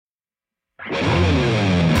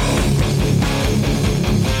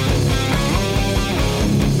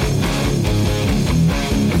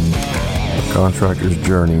contractor's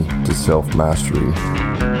journey to self-mastery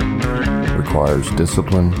requires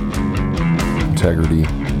discipline, integrity,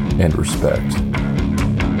 and respect.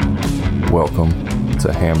 Welcome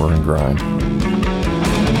to Hammer and Grind.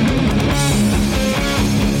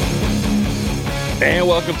 And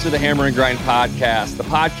welcome to the Hammer and Grind podcast, the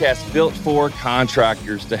podcast built for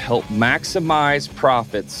contractors to help maximize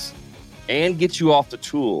profits and get you off the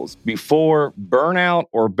tools before burnout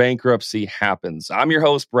or bankruptcy happens. I'm your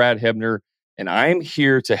host, Brad Hebner, and I'm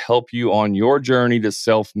here to help you on your journey to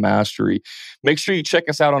self-mastery. Make sure you check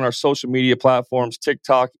us out on our social media platforms,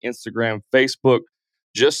 TikTok, Instagram, Facebook.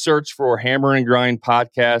 Just search for Hammer and Grind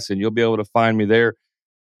podcast, and you'll be able to find me there.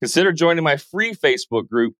 Consider joining my free Facebook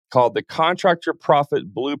group called the Contractor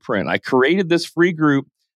Profit Blueprint. I created this free group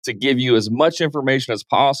to give you as much information as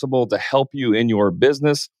possible to help you in your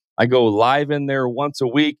business. I go live in there once a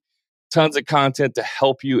week, tons of content to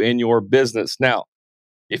help you in your business. Now,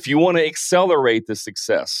 if you want to accelerate the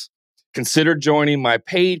success, consider joining my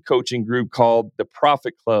paid coaching group called the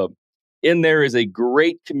Profit Club. In there is a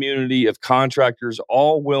great community of contractors,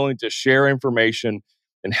 all willing to share information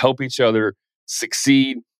and help each other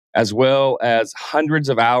succeed, as well as hundreds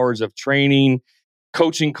of hours of training,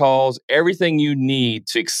 coaching calls, everything you need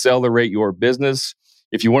to accelerate your business.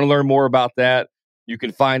 If you want to learn more about that, you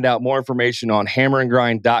can find out more information on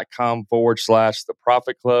hammerandgrind.com/the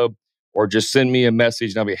Profit Club, or just send me a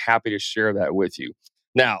message and I'll be happy to share that with you.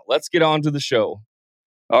 Now, let's get on to the show.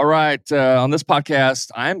 All right. On this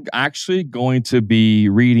podcast, I'm actually going to be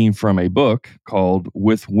reading from a book called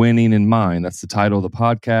With Winning in Mind. That's the title of the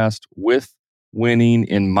podcast, With Winning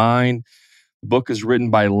in Mind. The book is written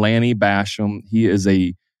by Lanny Bassham. He is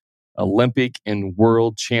a Olympic and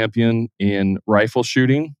world champion in rifle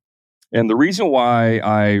shooting. And the reason why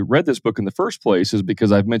I read this book in the first place is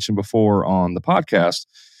because I've mentioned before on the podcast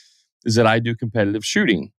is that I do competitive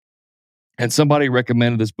shooting. And somebody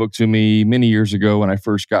recommended this book to me many years ago when I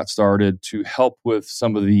first got started to help with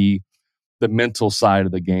some of the mental side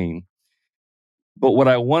of the game. But what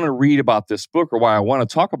I want to read about this book, or why I want to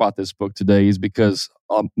talk about this book today, is because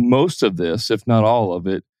most of this, if not all of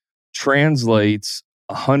it, translates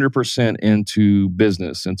 100% into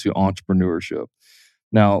business, into entrepreneurship.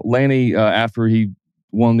 Now, Lanny, after he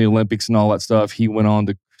won the Olympics and all that stuff, he went on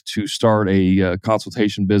to start a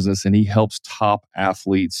consultation business, and he helps top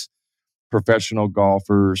athletes, professional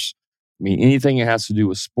golfers. I mean, anything that has to do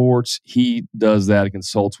with sports, he does that and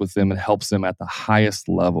consults with them and helps them at the highest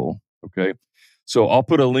level. Okay. So I'll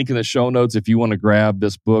put a link in the show notes if you want to grab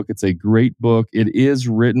this book. It's a great book. It is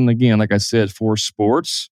written, again, like I said, for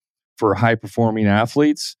sports, for high-performing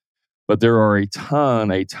athletes. But there are a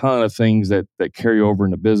ton of things that carry over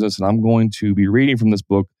into business. And I'm going to be reading from this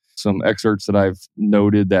book some excerpts that I've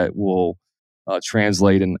noted that will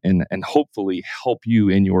translate and hopefully help you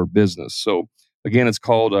in your business. So again, it's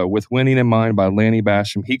called With Winning in Mind by Lanny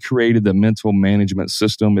Bassham. He created the mental management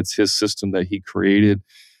system. It's his system that he created.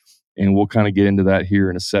 And we'll kind of get into that here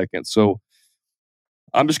in a second. So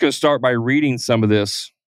I'm just going to start by reading some of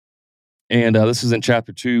this. And this is in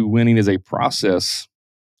chapter 2, Winning is a Process.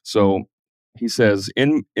 So he says,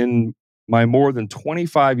 in my more than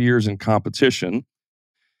 25 years in competition,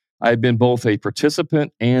 I've been both a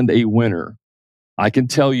participant and a winner. I can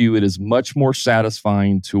tell you it is much more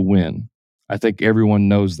satisfying to win. I think everyone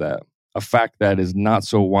knows that. A fact that is not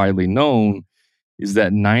so widely known is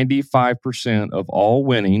that 95% of all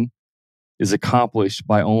winning is accomplished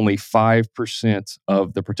by only 5%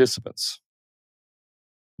 of the participants.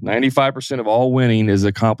 95% of all winning is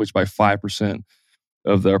accomplished by 5%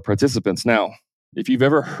 of their participants. Now, if you've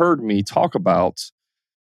ever heard me talk about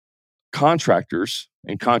contractors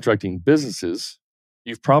and contracting businesses,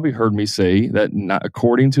 you've probably heard me say that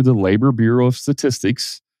according to the Labor Bureau of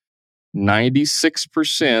Statistics,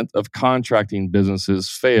 96% of contracting businesses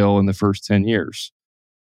fail in the first 10 years.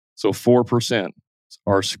 So 4%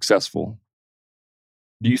 are successful.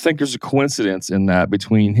 Do you think there's a coincidence in that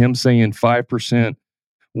between him saying 5%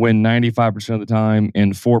 win 95% of the time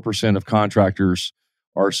and 4% of contractors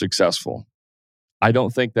are successful? I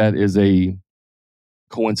don't think that is a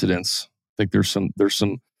coincidence. I think there's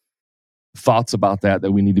some thoughts about that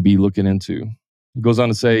we need to be looking into. He goes on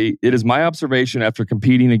to say, it is my observation after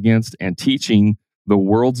competing against and teaching the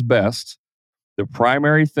world's best, the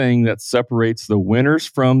primary thing that separates the winners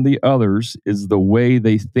from the others is the way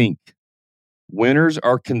they think. Winners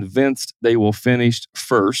are convinced they will finish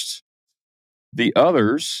first. The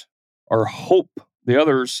others hope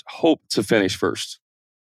to finish first.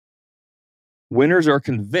 Winners are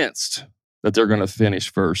convinced that they're going to finish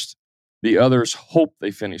first. The others hope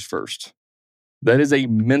they finish first. That is a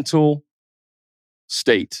mental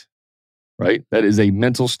state, right? That is a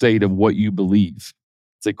mental state of what you believe.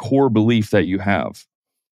 It's a core belief that you have.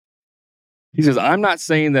 He says, I'm not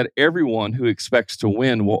saying that everyone who expects to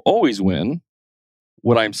win will always win.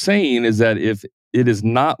 What I'm saying is that if it is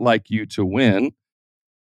not like you to win,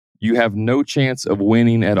 you have no chance of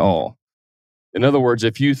winning at all. In other words,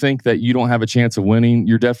 if you think that you don't have a chance of winning,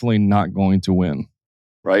 you're definitely not going to win,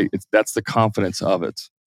 right? That's the confidence of it.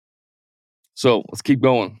 So let's keep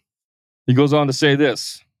going. He goes on to say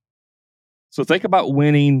this. So think about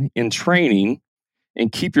winning in training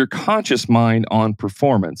and keep your conscious mind on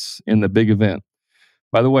performance in the big event.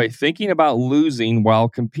 By the way, thinking about losing while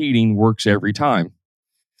competing works every time.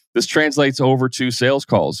 This translates over to sales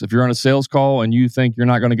calls. If you're on a sales call and you think you're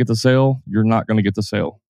not going to get the sale, you're not going to get the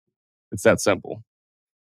sale. It's that simple.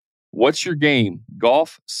 What's your game?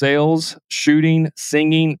 Golf, sales, shooting,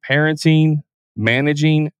 singing, parenting,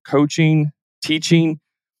 managing, coaching, teaching?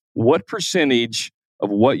 What percentage of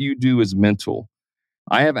what you do is mental?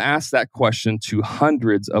 I have asked that question to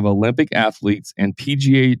hundreds of Olympic athletes and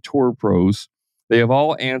PGA Tour pros. They have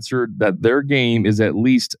all answered that their game is at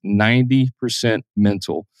least 90%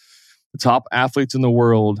 mental. The top athletes in the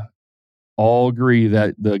world all agree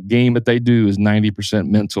that the game that they do is 90%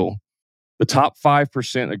 mental. The top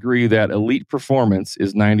 5% agree that elite performance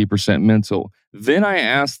is 90% mental. Then I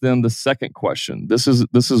asked them the second question. This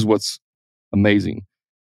is what's amazing.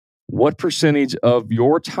 What percentage of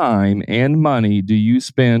your time and money do you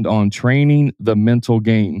spend on training the mental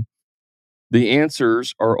game? The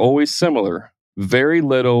answers are always similar, very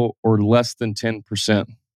little or less than 10%.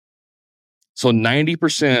 So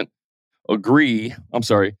 90% agree,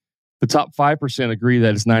 the top 5% agree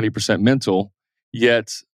that it's 90% mental,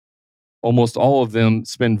 yet almost all of them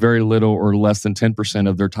spend very little or less than 10%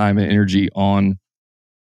 of their time and energy on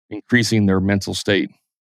increasing their mental state.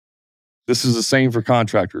 This is the same for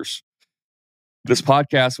contractors. This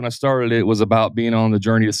podcast, when I started it, was about being on the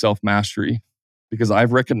journey to self-mastery because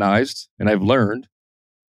I've recognized and I've learned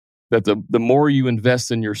that the more you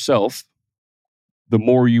invest in yourself, the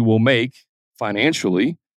more you will make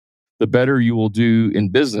financially, the better you will do in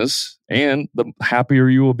business, and the happier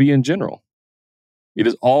you will be in general. It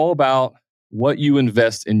is all about what you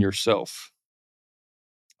invest in yourself.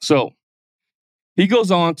 So he goes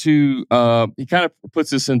on to, he kind of puts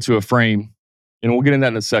this into a frame, and we'll get into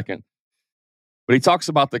that in a second. But he talks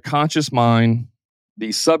about the conscious mind,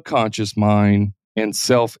 the subconscious mind, and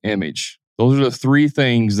self-image. Those are the three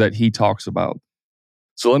things that he talks about.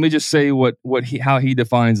 So let me just say how he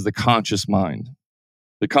defines the conscious mind.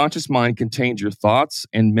 The conscious mind contains your thoughts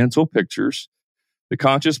and mental pictures. The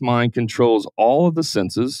conscious mind controls all of the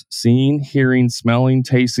senses, seeing, hearing, smelling,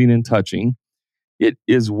 tasting, and touching. It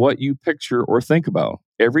is what you picture or think about.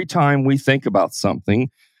 Every time we think about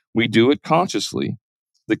something, we do it consciously.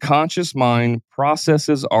 The conscious mind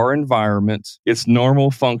processes our environment. Its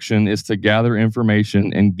normal function is to gather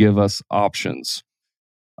information and give us options.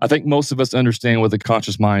 I think most of us understand what the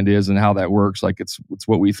conscious mind is and how that works. Like it's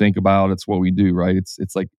what we think about. It's what we do, right?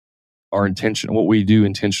 It's like our intention, what we do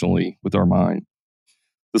intentionally with our mind.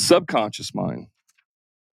 The subconscious mind.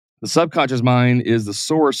 The subconscious mind is the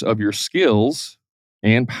source of your skills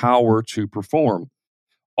and power to perform.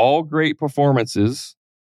 All great performances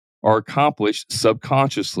are accomplished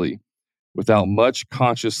subconsciously without much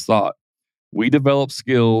conscious thought. We develop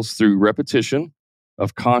skills through repetition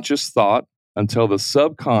of conscious thought until the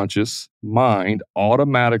subconscious mind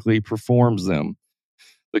automatically performs them.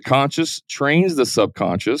 The conscious trains the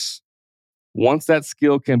subconscious. Once that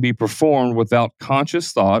skill can be performed without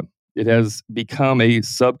conscious thought, it has become a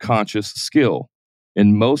subconscious skill.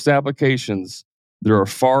 In most applications, there are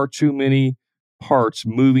far too many parts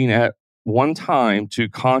moving at one time to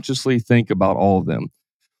consciously think about all of them.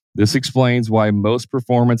 This explains why most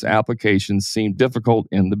performance applications seem difficult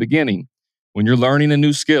in the beginning. When you're learning a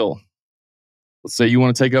new skill, let's say you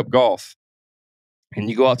want to take up golf and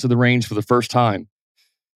you go out to the range for the first time,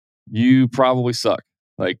 you probably suck.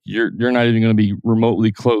 Like you're not even going to be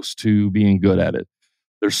remotely close to being good at it.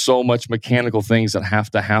 There's so much mechanical things that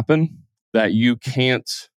have to happen that you can't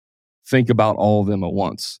think about all of them at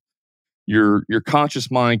once. Your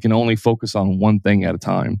conscious mind can only focus on one thing at a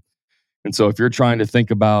time. And so if you're trying to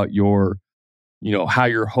think about how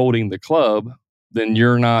you're holding the club, then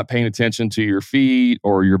you're not paying attention to your feet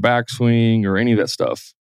or your backswing or any of that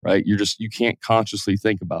stuff, right? You can't consciously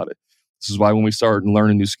think about it. This is why when we start and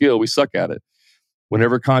learn a new skill, we suck at it.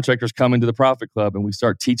 Whenever contractors come into the Profit Club and we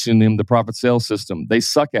start teaching them the profit sales system, they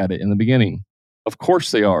suck at it in the beginning. Of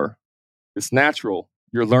course they are. It's natural.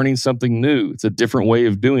 You're learning something new. It's a different way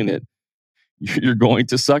of doing it. You're going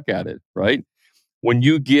to suck at it, right? When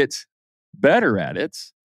you get better at it,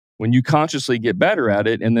 when you consciously get better at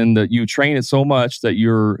it, and then you train it so much that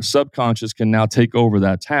your subconscious can now take over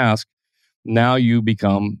that task, now you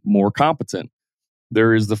become more competent.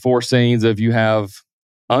 There is the 4 sayings of you have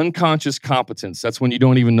unconscious competence. That's when you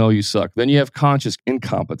don't even know you suck. Then you have conscious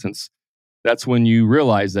incompetence. That's when you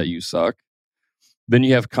realize that you suck. Then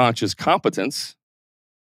you have conscious competence,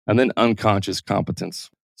 and then unconscious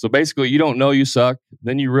competence. So basically, you don't know you suck.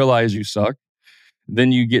 Then you realize you suck.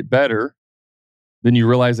 Then you get better. Then you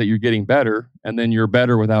realize that you're getting better, and then you're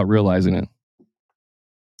better without realizing it.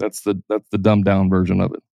 That's the dumbed down version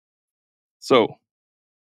of it. So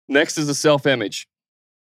next is the self-image.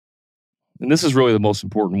 And this is really the most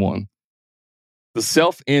important one. The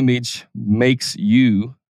self-image makes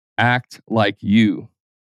you act like you.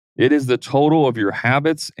 It is the total of your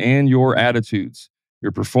habits and your attitudes.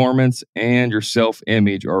 Your performance and your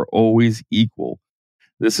self-image are always equal.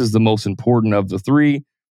 This is the most important of the 3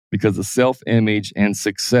 because the self-image and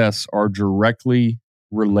success are directly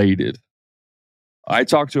related. I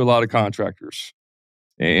talk to a lot of contractors,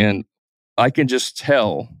 and I can just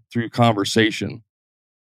tell through conversation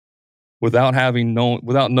without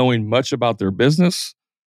knowing much about their business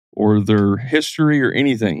or their history or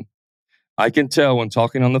anything. I can tell when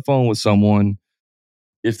talking on the phone with someone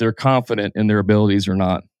if they're confident in their abilities or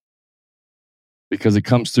not, because it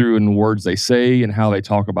comes through in the words they say and how they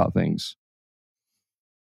talk about things.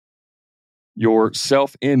 Your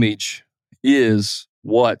self-image is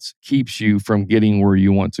what keeps you from getting where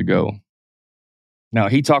you want to go. Now,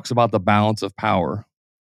 he talks about the balance of power.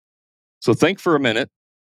 So think for a minute,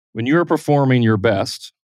 when you are performing your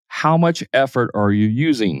best, how much effort are you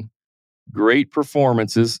using? Great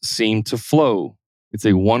performances seem to flow. It's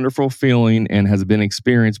a wonderful feeling and has been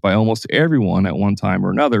experienced by almost everyone at one time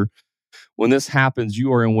or another. When this happens,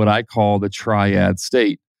 you are in what I call the triad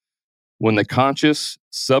state. When the conscious,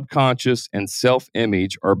 subconscious, and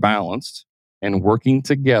self-image are balanced and working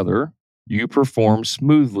together, you perform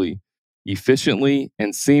smoothly, efficiently,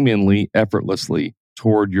 and seemingly effortlessly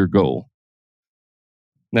toward your goal.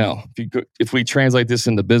 Now, if we translate this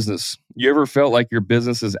into business, you ever felt like your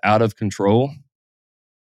business is out of control?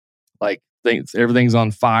 Like everything's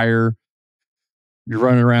on fire, you're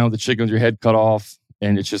running around with the chicken with your head cut off,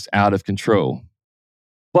 and it's just out of control.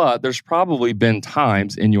 But there's probably been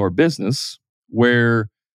times in your business where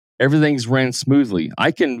everything's ran smoothly.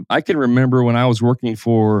 I can remember when I was working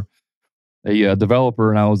for a developer,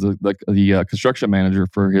 and I was the construction manager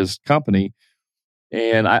for his company.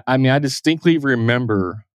 And I distinctly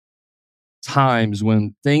remember times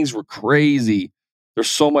when things were crazy. There's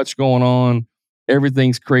so much going on.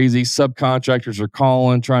 Everything's crazy. Subcontractors are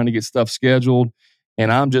calling, trying to get stuff scheduled.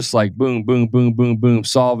 And I'm just like, boom, boom, boom, boom, boom,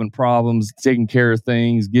 solving problems, taking care of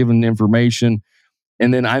things, giving information.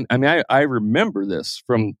 And then I remember this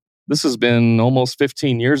has been almost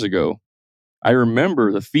 15 years ago. I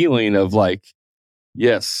remember the feeling of like,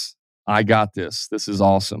 yes, I got this. This is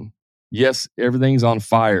awesome. Yes, everything's on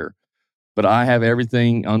fire, but I have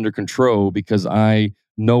everything under control because I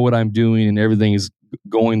know what I'm doing and everything is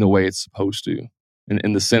going the way it's supposed to.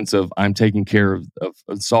 In the sense of I'm taking care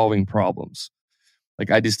of solving problems. Like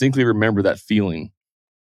I distinctly remember that feeling.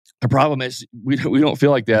 The problem is we don't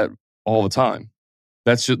feel like that all the time.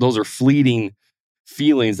 Those are fleeting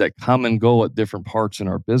feelings that come and go at different parts in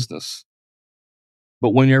our business.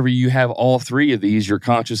 But whenever you have all 3 of these, your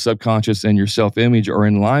conscious, subconscious, and your self-image are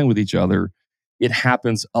in line with each other, it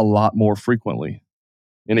happens a lot more frequently.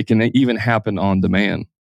 And it can even happen on demand.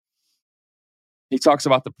 He talks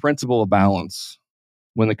about the principle of balance.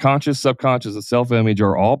 When the conscious, subconscious, and self-image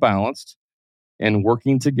are all balanced and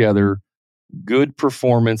working together, good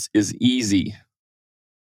performance is easy.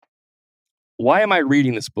 Why am I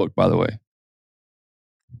reading this book, by the way?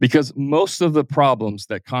 Because most of the problems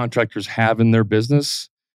that contractors have in their business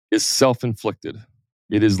is self-inflicted.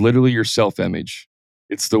 It is literally your self-image.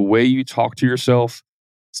 It's the way you talk to yourself.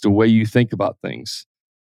 It's the way you think about things.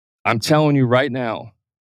 I'm telling you right now,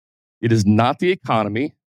 it is not the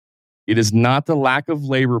economy. It is not the lack of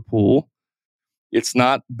labor pool. It's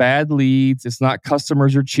not bad leads. It's not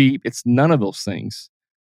customers are cheap. It's none of those things.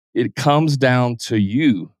 It comes down to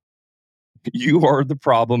you. You are the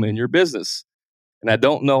problem in your business. And I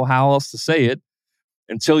don't know how else to say it.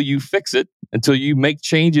 Until you fix it, until you make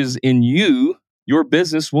changes in you, your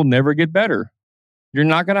business will never get better. You're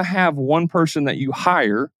not going to have one person that you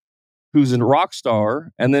hire who's a rock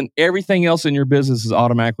star, and then everything else in your business is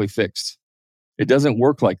automatically fixed. It doesn't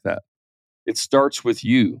work like that. It starts with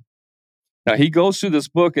you. Now, he goes through this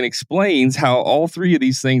book and explains how all 3 of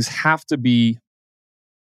these things have to be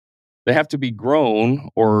grown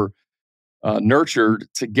or nurtured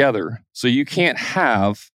together. So you can't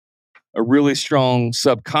have a really strong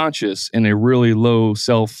subconscious and a really low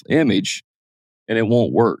self-image, and it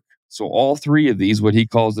won't work. So all three of these, what he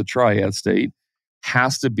calls the triad state,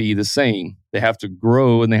 has to be the same. They have to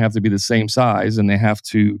grow and they have to be the same size and they have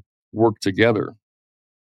to work together.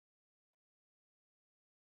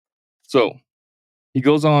 So he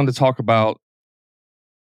goes on to talk about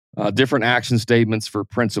different action statements for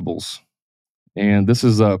principles. And this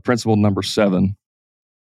is principle number 7.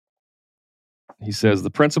 He says, the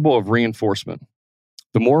principle of reinforcement.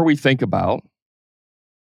 The more we think about,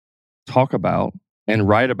 talk about, and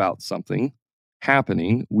write about something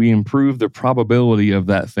happening, we improve the probability of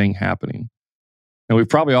that thing happening. And we've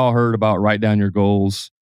probably all heard about write down your goals,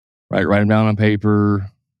 right? Write them down on paper.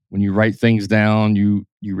 When you write things down, you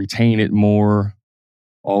retain it more,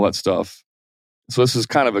 all that stuff. So this is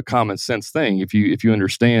kind of a common sense thing. If you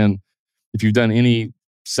understand, if you've done any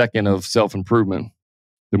second of self-improvement,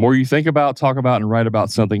 the more you think about, talk about, and write about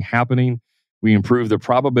something happening, we improve the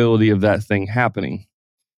probability of that thing happening.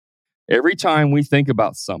 Every time we think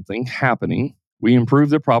about something happening, we improve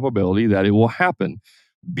the probability that it will happen.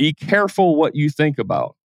 Be careful what you think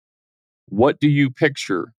about. What do you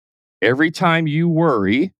picture? Every time you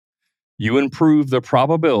worry, you improve the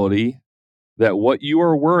probability that what you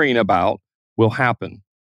are worrying about will happen.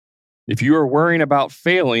 If you are worrying about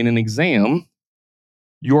failing an exam,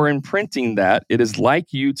 you're imprinting that it is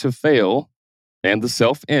like you to fail, and the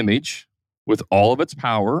self-image, with all of its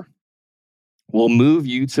power, will move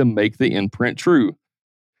you to make the imprint true.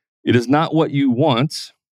 It is not what you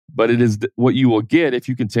want, but it is what you will get if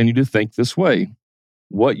you continue to think this way.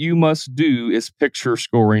 What you must do is picture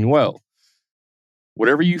scoring well.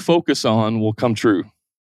 Whatever you focus on will come true.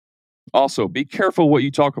 Also, be careful what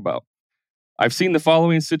you talk about. I've seen the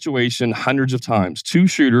following situation hundreds of times. 2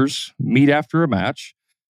 shooters meet after a match.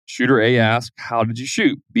 Shooter A asks, how did you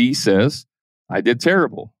shoot? B says, I did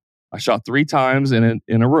terrible. I shot 3 times in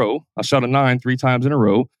a row. I shot a 9 3 times in a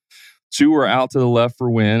row. 2 were out to the left for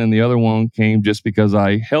win, and the other one came just because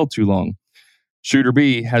I held too long. Shooter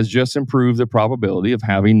B has just improved the probability of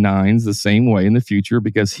having 9s the same way in the future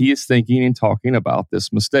because he is thinking and talking about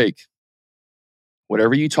this mistake.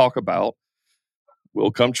 Whatever you talk about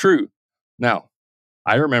will come true. Now,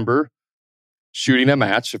 I remember shooting a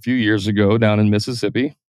match a few years ago down in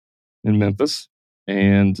Mississippi, in Memphis,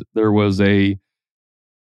 and there was a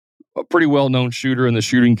pretty well-known shooter in the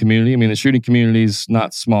shooting community. I mean, the shooting community is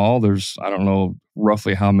not small. There's, I don't know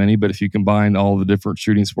roughly how many, but if you combine all the different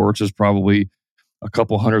shooting sports, there's probably a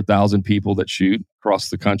couple 100,000 people that shoot across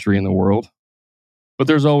the country and the world. But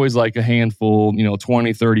there's always like a handful,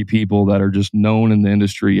 20, 30 people that are just known in the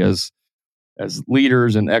industry as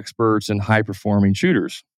leaders and experts and high-performing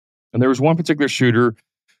shooters. And there was one particular shooter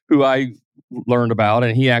who I learned about,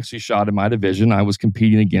 and he actually shot in my division. I was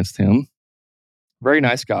competing against him. Very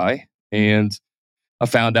nice guy. And I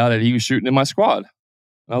found out that he was shooting in my squad.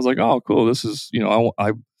 And I was like, oh, cool. This is,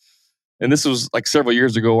 and this was like several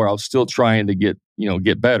years ago where I was still trying to get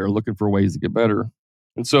better, looking for ways to get better.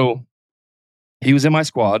 And so he was in my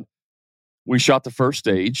squad. We shot the first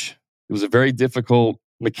stage. It was a very difficult,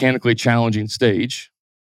 mechanically challenging stage.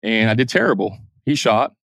 And I did terrible. He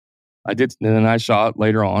shot. I did, and then I shot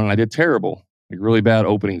later on, and I did terrible, like really bad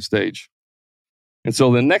opening stage. And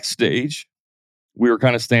so the next stage, we were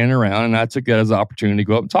kind of standing around, and I took that as an opportunity to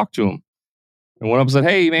go up and talk to him. And went up and said,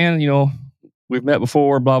 hey, man, we've met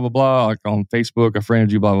before, blah, blah, blah, like on Facebook, I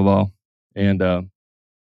friended you, blah, blah, blah. And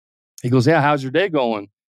he goes, yeah, how's your day going?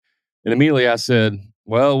 And immediately I said,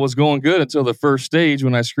 well, it was going good until the first stage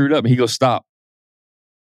when I screwed up. And he goes, stop.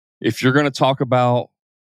 If you're going to talk about,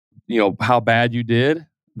 how bad you did,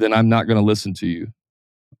 then I'm not going to listen to you.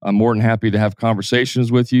 I'm more than happy to have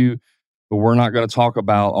conversations with you, but we're not going to talk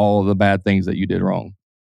about all of the bad things that you did wrong.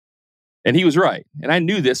 And he was right. And I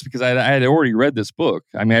knew this because I had already read this book.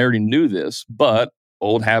 I mean, I already knew this, but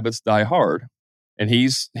old habits die hard. And he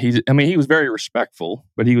was very respectful,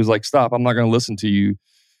 but he was like, stop, I'm not going to listen to you,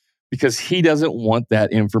 because he doesn't want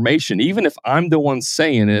that information. Even if I'm the one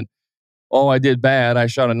saying it, oh, I did bad, I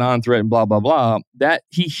shot a non-threat and blah, blah, blah, that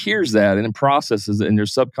he hears that and processes it, and their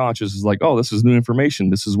subconscious is like, oh, this is new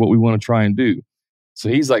information. This is what we want to try and do. So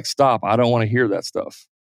he's like, stop, I don't want to hear that stuff.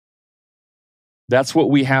 That's what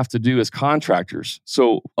we have to do as contractors.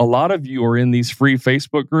 So a lot of you are in these free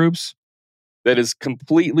Facebook groups that is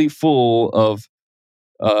completely full of,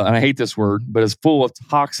 and I hate this word, but it's full of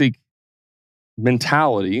toxic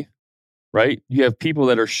mentality, right? You have people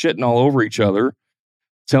that are shitting all over each other,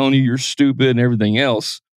 telling you you're stupid and everything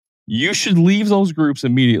else. You should leave those groups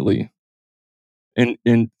immediately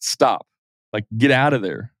and stop. Like, get out of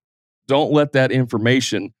there. Don't let that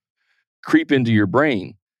information creep into your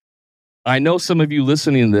brain. I know some of you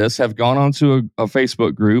listening to this have gone onto a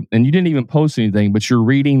Facebook group and you didn't even post anything, but you're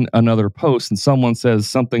reading another post and someone says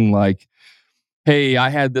something like, hey, I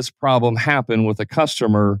had this problem happen with a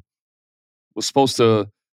customer, was supposed to,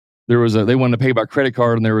 they wanted to pay by credit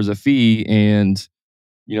card and there was a fee. And,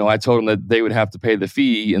 I told them that they would have to pay the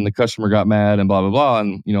fee and the customer got mad and blah, blah, blah.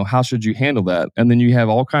 And, how should you handle that? And then you have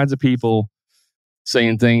all kinds of people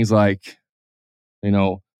saying things like,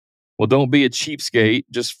 well, don't be a cheapskate.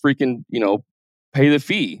 Just freaking, pay the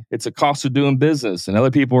fee. It's a cost of doing business. And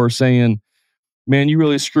other people are saying, man, you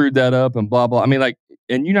really screwed that up and blah, blah. I mean,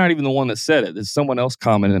 and you're not even the one that said it. There's someone else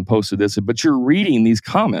commented and posted this, but you're reading these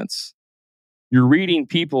comments. You're reading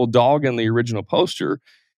people dogging the original poster,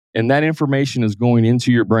 and that information is going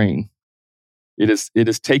into your brain. It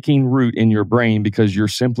is taking root in your brain because you're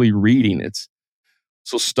simply reading it.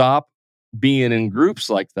 So stop being in groups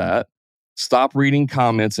like that. Stop reading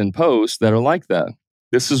comments and posts that are like that.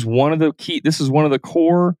 This is one of the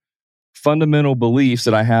core fundamental beliefs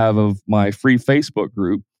that I have of my free Facebook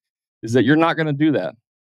group is that you're not going to do that.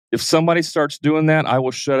 If somebody starts doing that, I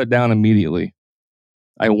will shut it down immediately.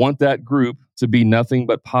 I want that group to be nothing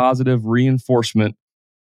but positive reinforcement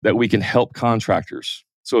that we can help contractors.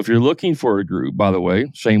 So if you're looking for a group, by the way,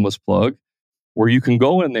 shameless plug, where you can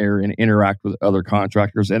go in there and interact with other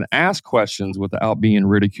contractors and ask questions without being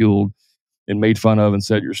ridiculed and made fun of and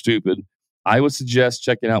said you're stupid, I would suggest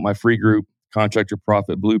checking out my free group, Contractor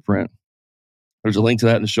Profit Blueprint. There's a link to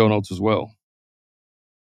that in the show notes as well.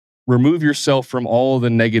 Remove yourself from all of the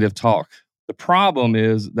negative talk. The problem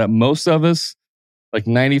is that most of us, like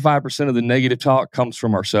 95% of the negative talk comes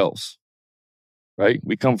from ourselves, right?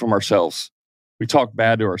 We come from ourselves. We talk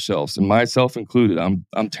bad to ourselves, and myself included.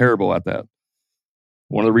 I'm terrible at that.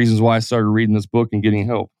 One of the reasons why I started reading this book and getting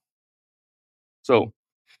help. So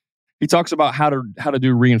he talks about how to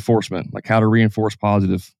do reinforcement, like how to reinforce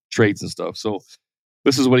positive traits and stuff. So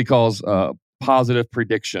this is what he calls positive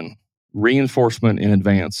prediction, reinforcement in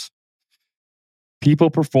advance. People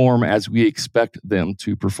perform as we expect them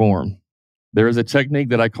to perform. There is a technique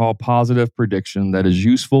that I call positive prediction that is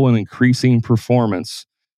useful in increasing performance.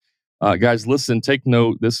 Guys, listen, take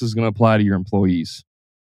note. This is going to apply to your employees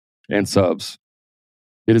and subs.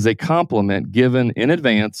 It is a compliment given in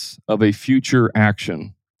advance of a future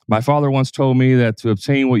action. My father once told me that to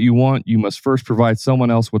obtain what you want, you must first provide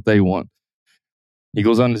someone else what they want. He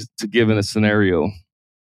goes on to give in a scenario.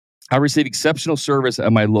 I receive exceptional service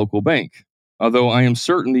at my local bank. Although I am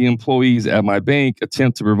certain the employees at my bank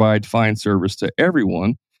attempt to provide fine service to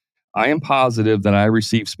everyone, I am positive that I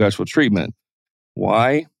receive special treatment.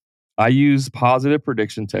 Why? I use positive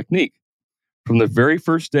prediction technique. From the very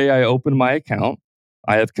first day I opened my account,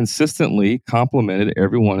 I have consistently complimented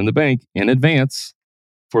everyone in the bank in advance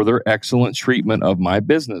for their excellent treatment of my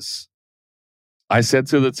business. I said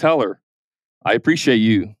to the teller, I appreciate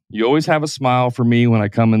you. You always have a smile for me when I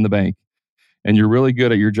come in the bank, and you're really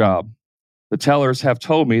good at your job. The tellers have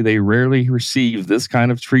told me they rarely receive this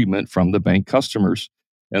kind of treatment from the bank customers,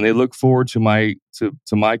 and they look forward to my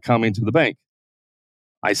coming to the bank.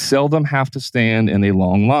 I seldom have to stand in a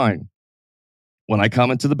long line. When I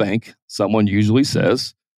come into the bank, someone usually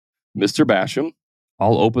says, Mr. Basham,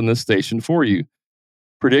 I'll open this station for you.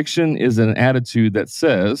 Prediction is an attitude that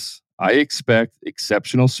says, I expect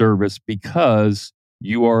exceptional service because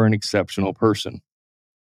you are an exceptional person.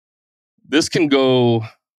 This can go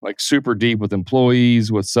like super deep with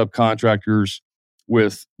employees, with subcontractors,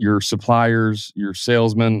 with your suppliers, your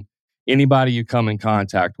salesmen, anybody you come in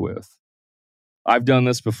contact with. I've done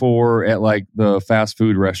this before at like the fast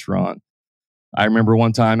food restaurant. I remember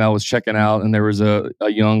one time I was checking out and there was a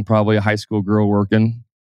young, probably a high school girl working,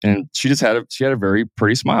 and she had a very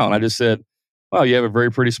pretty smile. And I just said, wow, you have a very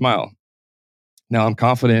pretty smile. Now I'm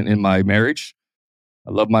confident in my marriage.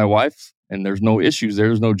 I love my wife and there's no issues.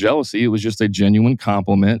 There's no jealousy. It was just a genuine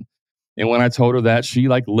compliment. And when I told her that, she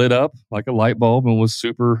like lit up like a light bulb and was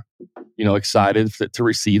super, excited to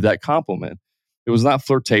receive that compliment. It was not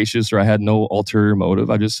flirtatious or I had no ulterior motive.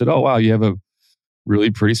 I just said, oh, wow, you have a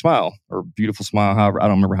really pretty smile or beautiful smile. However, I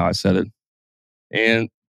don't remember how I said it. And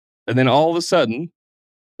then all of a sudden,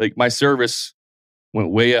 like my service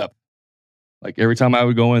went way up. Like every time I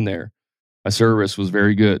would go in there, my service was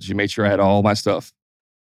very good. She made sure I had all my stuff.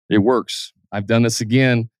 It works. I've done this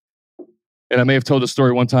again. And I may have told a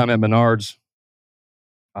story one time at Menards.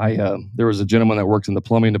 There was a gentleman that worked in the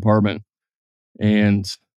plumbing department, and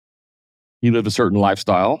he lived a certain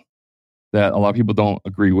lifestyle that a lot of people don't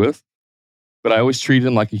agree with. But I always treated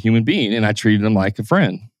him like a human being, and I treated him like a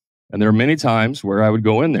friend. And there are many times where I would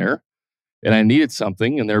go in there and I needed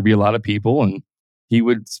something, and there'd be a lot of people, and he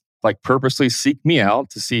would like purposely seek me out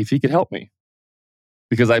to see if he could help me.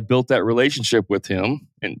 because I built that relationship with him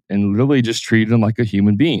and really just treated him like a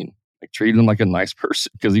human being. I treated him like a nice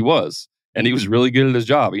person because he was. And he was really good at his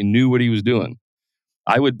job. He knew what he was doing.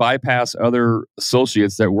 I would bypass other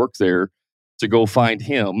associates that worked there to go find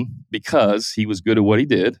him because he was good at what he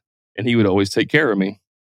did and he would always take care of me.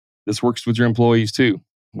 This works with your employees too,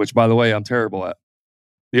 which, by the way, I'm terrible at.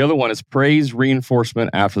 The other one is praise reinforcement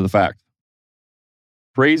after the fact.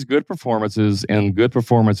 Praise good performances and good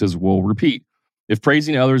performances will repeat. If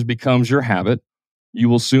praising others becomes your habit, you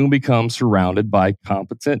will soon become surrounded by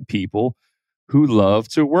competent people who love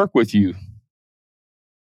to work with you.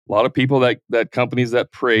 A lot of people that companies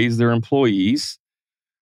that praise their employees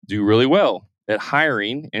do really well at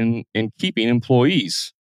hiring and keeping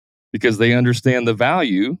employees because they understand the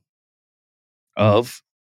value of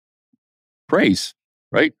praise,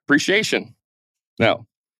 right? Appreciation. Now,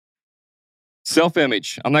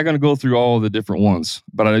 self-image. I'm not going to go through all of the different ones,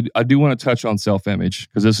 but I do want to touch on self-image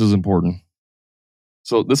because this is important.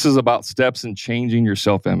 So this is about steps in changing your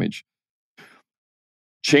self-image.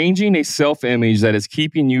 Changing a self-image that is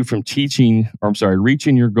keeping you from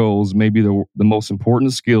reaching your goals may be the most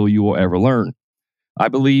important skill you will ever learn. I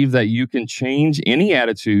believe that you can change any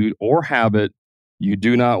attitude or habit you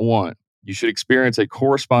do not want. You should experience a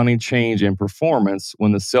corresponding change in performance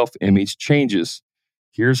when the self-image changes.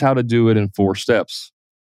 Here's how to do it in 4 steps.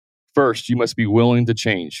 First, you must be willing to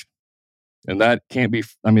change. And that can't be,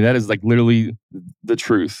 that is like literally the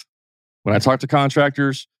truth. When I talk to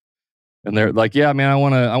contractors, and they're like, yeah, man, I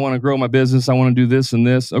want to grow my business. I want to do this and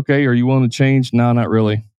this. Okay. Are you willing to change? No, not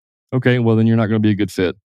really. Okay. Well, then you're not going to be a good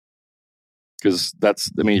fit. Because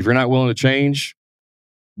if you're not willing to change,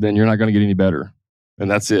 then you're not going to get any better.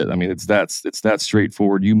 And that's it. It's that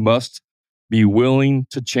straightforward. You must be willing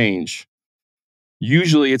to change.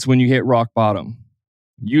 Usually it's when you hit rock bottom.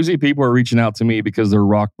 Usually people are reaching out to me because they're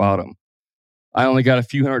rock bottom. I only got a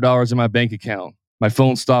few $100s in my bank account. My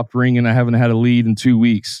phone stopped ringing. I haven't had a lead in 2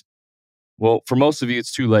 weeks. Well, for most of you,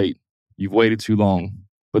 it's too late. You've waited too long.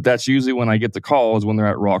 But that's usually when I get the call is when they're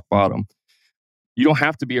at rock bottom. You don't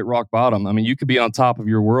have to be at rock bottom. You could be on top of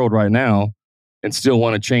your world right now and still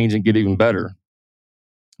want to change and get even better.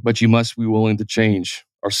 But you must be willing to change.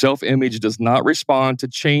 Our self-image does not respond to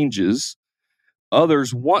changes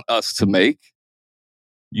others want us to make.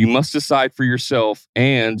 You must decide for yourself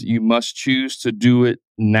and you must choose to do it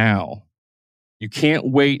now. You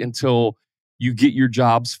can't wait until you get your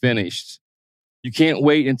jobs finished. You can't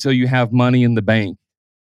wait until you have money in the bank.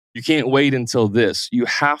 You can't wait until this. You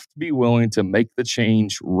have to be willing to make the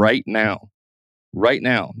change right now. Right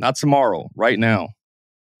now, not tomorrow, right now.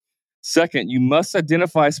 Second, you must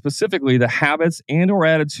identify specifically the habits and or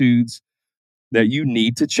attitudes that you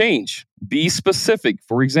need to change. Be specific.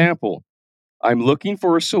 For example, I'm looking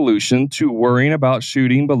for a solution to worrying about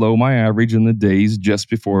shooting below my average in the days just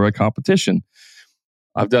before a competition.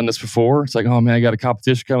 I've done this before. It's like, oh man, I got a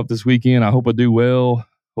competition coming up this weekend. I hope I do well.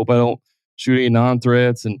 Hope I don't shoot any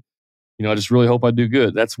non-threats. And, I just really hope I do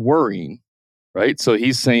good. That's worrying, right? So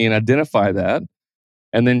he's saying identify that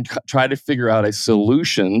and then try to figure out a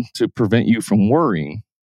solution to prevent you from worrying.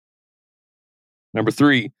 Number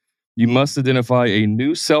 3, you must identify a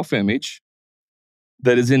new self-image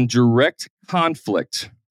that is in direct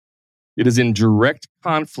conflict. It is in direct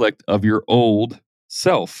conflict of your old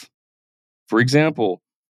self. For example,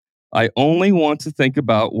 I only want to think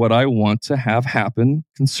about what I want to have happen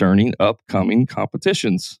concerning upcoming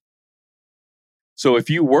competitions. So if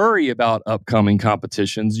you worry about upcoming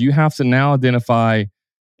competitions, you have to now identify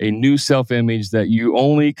a new self-image that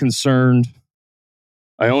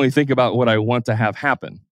I only think about what I want to have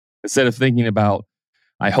happen. Instead of thinking about,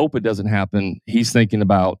 I hope it doesn't happen, he's thinking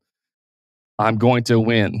about, I'm going to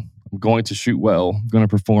win. I'm going to shoot well. I'm going to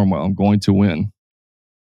perform well. I'm going to win.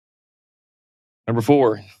 Number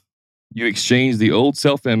 4, you exchange the old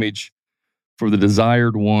self-image for the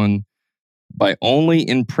desired one by only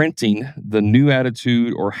imprinting the new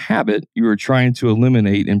attitude or habit you are trying to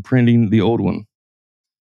eliminate, imprinting the old one.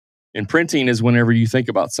 Imprinting is whenever you think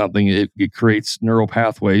about something, it creates neural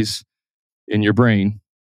pathways in your brain,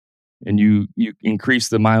 and you increase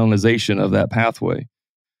the myelinization of that pathway.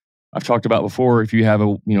 I've talked about before, if you have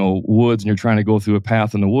woods and you're trying to go through a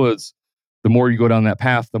path in the woods, the more you go down that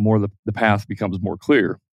path, the more the path becomes more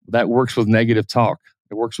clear. That works with negative talk.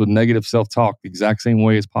 It works with negative self-talk the exact same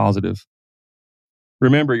way as positive.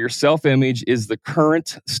 Remember, your self-image is the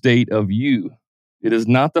current state of you. It is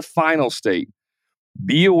not the final state.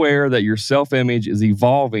 Be aware that your self-image is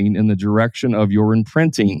evolving in the direction of your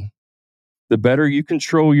imprinting. The better you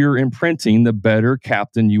control your imprinting, the better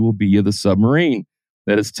captain you will be of the submarine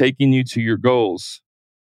that is taking you to your goals.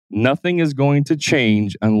 Nothing is going to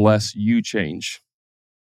change unless you change.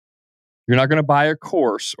 You're not going to buy a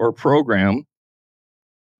course or program,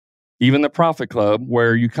 even the Profit Club,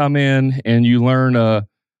 where you come in and you learn a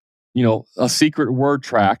secret word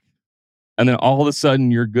track, and then all of a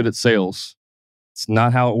sudden you're good at sales. It's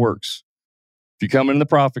not how it works. If you come into the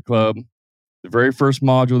Profit Club, the very first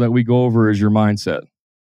module that we go over is your mindset.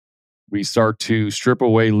 We start to strip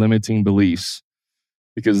away limiting beliefs,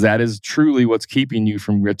 because that is truly what's keeping you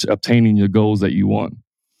from obtaining the goals that you want.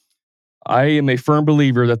 I am a firm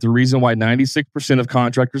believer that the reason why 96% of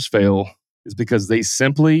contractors fail is because they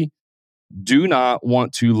simply do not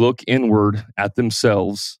want to look inward at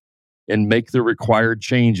themselves and make the required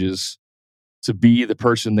changes to be the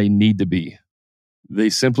person they need to be. They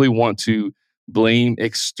simply want to blame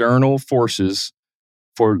external forces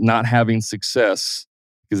for not having success,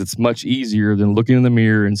 because it's much easier than looking in the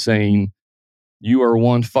mirror and saying, you are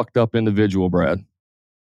one fucked up individual, Brad.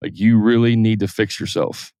 Like, you really need to fix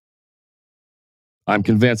yourself. I'm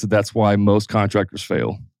convinced that that's why most contractors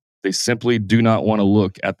fail. They simply do not want to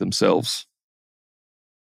look at themselves.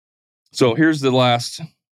 So here's the last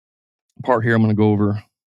part here I'm going to go over.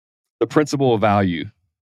 The principle of value.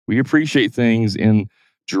 We appreciate things in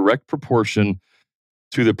direct proportion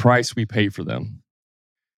to the price we pay for them.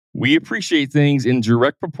 We appreciate things in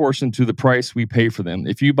direct proportion to the price we pay for them.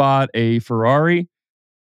 If you bought a Ferrari,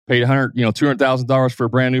 paid $200,000 for a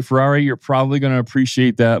brand new Ferrari, you're probably going to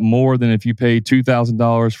appreciate that more than if you paid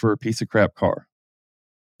 $2,000 for a piece of crap car.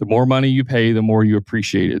 The more money you pay, the more you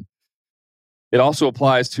appreciate it. It also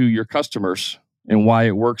applies to your customers, and why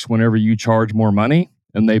it works whenever you charge more money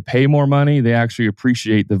and they pay more money, they actually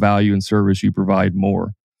appreciate the value and service you provide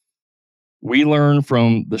more. We learn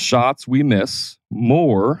from the shots we miss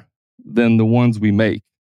more than the ones we make.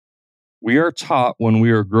 We are taught when we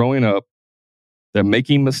are growing up that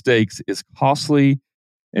making mistakes is costly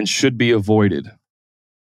and should be avoided.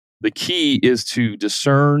 The key is to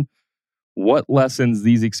discern what lessons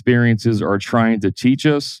these experiences are trying to teach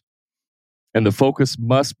us, and the focus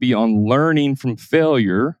must be on learning from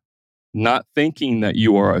failure, not thinking that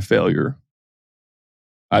you are a failure.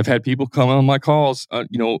 I've had people come on my calls,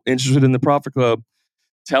 interested in the Profit Club,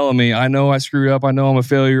 telling me, I know I screwed up. I know I'm a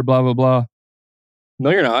failure, blah, blah, blah.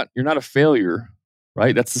 No, you're not. You're not a failure,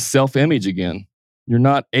 right? That's the self-image again. You're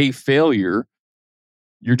not a failure.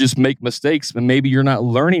 You just make mistakes, but maybe you're not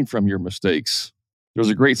learning from your mistakes. There's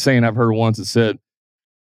a great saying I've heard once that said,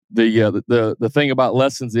 the thing about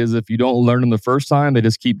lessons is if you don't learn them the first time, they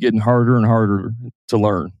just keep getting harder and harder to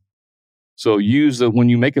learn. So use it when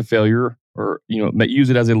you make a failure, or use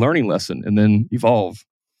it as a learning lesson and then evolve.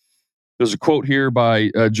 There's a quote here by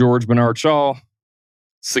George Bernard Shaw.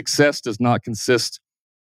 Success does not consist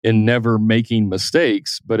in never making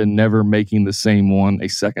mistakes, but in never making the same one a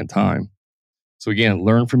second time. So again,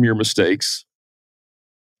 learn from your mistakes,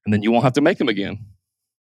 and then you won't have to make them again.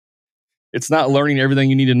 It's not learning everything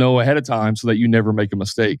you need to know ahead of time so that you never make a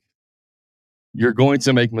mistake. You're going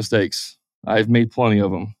to make mistakes. I've made plenty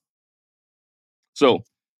of them. So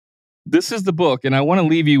this is the book, and I want to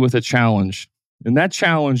leave you with a challenge. And that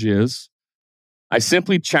challenge is, I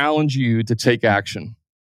simply challenge you to take action.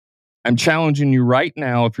 I'm challenging you right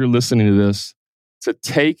now, if you're listening to this, to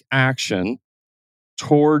take action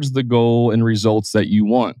towards the goal and results that you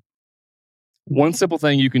want. One simple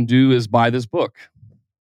thing you can do is buy this book.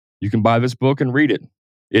 You can buy this book and read it.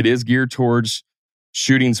 It is geared towards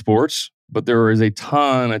shooting sports, but there is a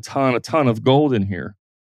ton of gold in here.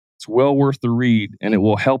 It's well worth the read, and it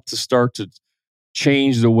will help to start to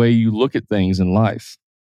change the way you look at things in life.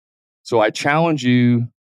 So I challenge you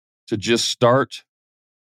to just start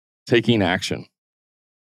taking action.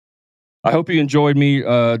 I hope you enjoyed me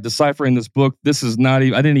deciphering this book. This is not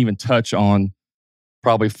even, I didn't even touch on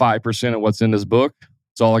probably 5% of what's in this book.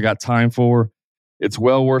 It's all I got time for. It's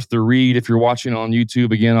well worth the read. If you're watching on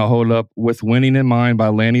YouTube, again, I'll hold it up, With Winning in Mind by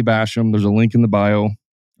Lanny Basham. There's a link in the bio.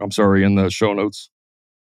 In the show notes.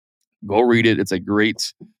 Go read it. It's a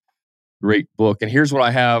great book. And here's what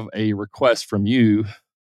I have a request from you.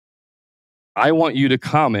 I want you to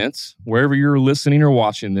comment wherever you're listening or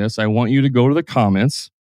watching this. I want you to go to the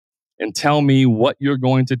comments and tell me what you're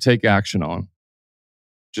going to take action on.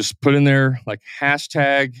 Just put in there like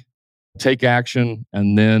hashtag take action,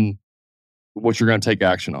 and then what you're going to take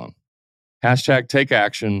action on. Hashtag take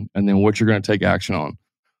action, and then what you're going to take action on.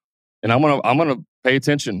 And I'm gonna pay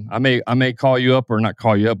attention. I may call you up, or not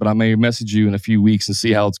call you up, but I may message you in a few weeks and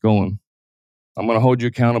see how it's going. I'm gonna hold you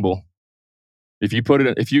accountable. If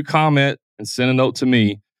you comment and send a note to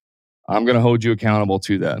me, I'm gonna hold you accountable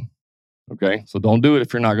to that. Okay, so don't do it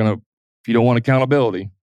if you don't want accountability.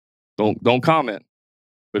 Don't comment.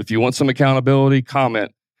 But if you want some accountability,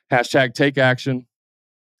 comment hashtag take action,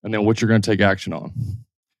 and then what you're going to take action on.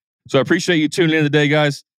 So I appreciate you tuning in today,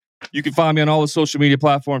 guys. You can find me on all the social media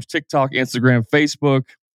platforms, TikTok, Instagram, Facebook.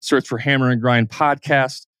 Search for Hammer and Grind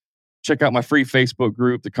Podcast. Check out my free Facebook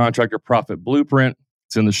group, the Contractor Profit Blueprint.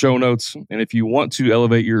 It's in the show notes. And if you want to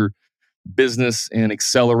elevate your business and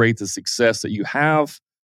accelerate the success that you have,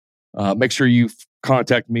 make sure you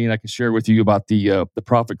contact me and I can share with you about the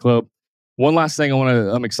Profit Club. One last thing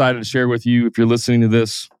I'm excited to share with you. If you're listening to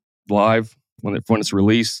this live when it's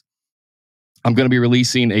released, I'm going to be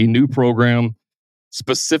releasing a new program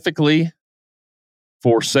specifically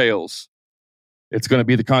for sales. It's going to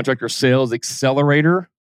be the Contractor Sales Accelerator.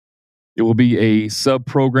 It will be a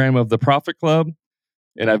sub-program of the Profit Club.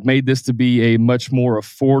 And I've made this to be a much more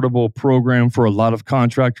affordable program for a lot of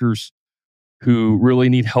contractors who really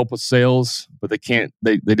need help with sales, but they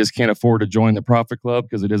just can't afford to join the Profit Club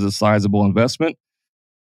because it is a sizable investment.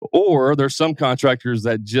 Or there's some contractors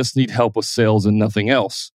that just need help with sales and nothing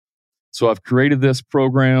else. So I've created this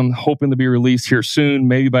program, hoping to be released here soon.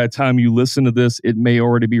 Maybe by the time you listen to this, it may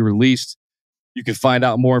already be released. You can find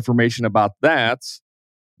out more information about that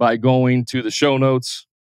by going to the show notes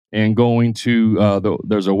and going to,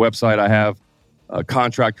 there's a website I have,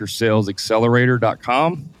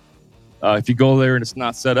 contractorsalesaccelerator.com. If you go there and it's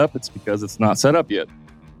not set up, it's because it's not set up yet.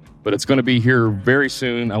 But it's going to be here very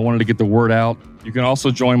soon. I wanted to get the word out. You can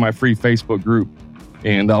also join my free Facebook group,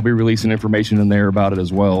 and I'll be releasing information in there about it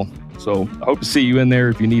as well. So I hope to see you in there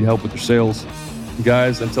if you need help with your sales.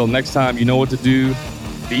 Guys, until next time, you know what to do.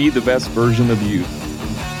 Be the best version of you.